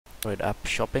Android app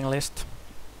shopping list.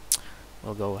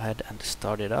 We'll go ahead and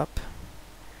start it up.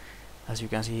 As you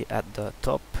can see at the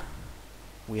top,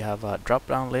 we have a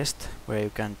drop-down list where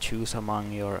you can choose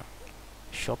among your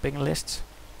shopping lists.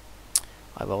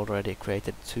 I've already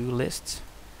created 2 lists,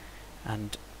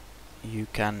 and you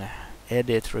can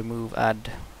edit, remove,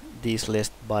 add these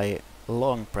lists by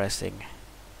long pressing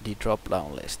the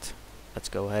drop-down list. Let's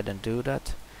go ahead and do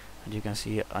that, and you can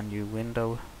see a new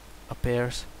window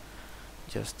appears.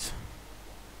 Just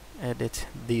edit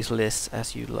these lists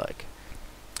as you like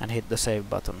and hit the save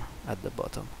button at the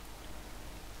bottom.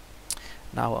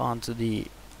 Now on to the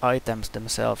items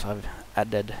themselves. I've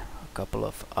added a couple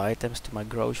of items to my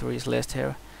groceries list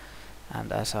here,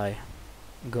 and as I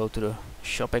go to the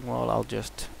shopping mall, I'll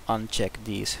just uncheck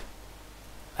these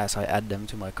as I add them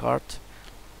to my cart.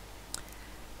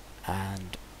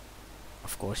 And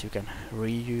of course you can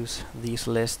reuse these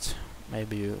lists.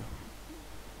 Maybe you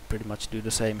pretty much do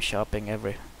the same shopping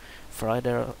every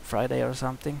Friday or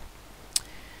something.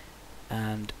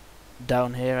 And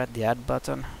down here at the add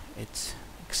button, it's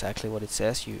exactly what it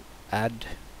says. You add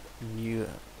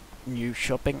new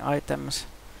shopping items.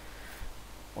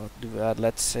 What do we add?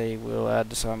 Let's say we'll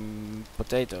add some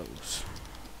potatoes,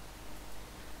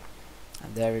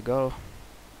 and there we go.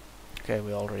 Okay,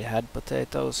 we already had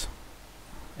potatoes.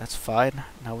 That's fine.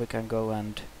 Now we can go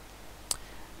and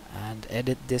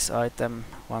edit this item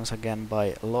once again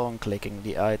by long clicking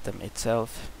the item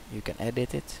itself. You can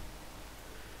edit it.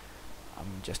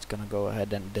 I'm just gonna go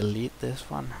ahead and delete this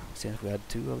one since we had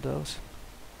 2 of those.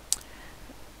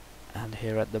 And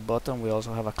here at the bottom we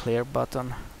also have a clear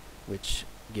button, which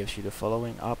gives you the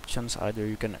following options. Either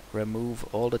you can remove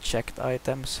all the checked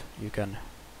items, you can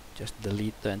just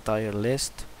delete the entire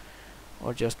list,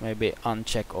 or just maybe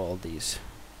uncheck all these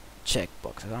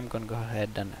checkboxes. I'm gonna go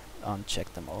ahead and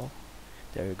uncheck them all.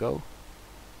 There you go.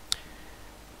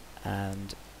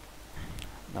 And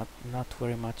not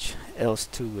very much else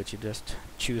to it. You just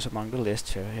choose among the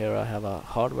lists here. Here I have a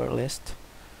hardware list,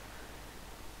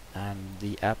 and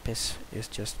the app is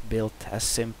just built as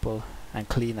simple and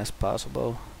clean as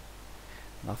possible.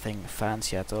 Nothing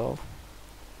fancy at all.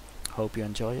 Hope you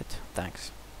enjoy it.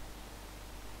 Thanks.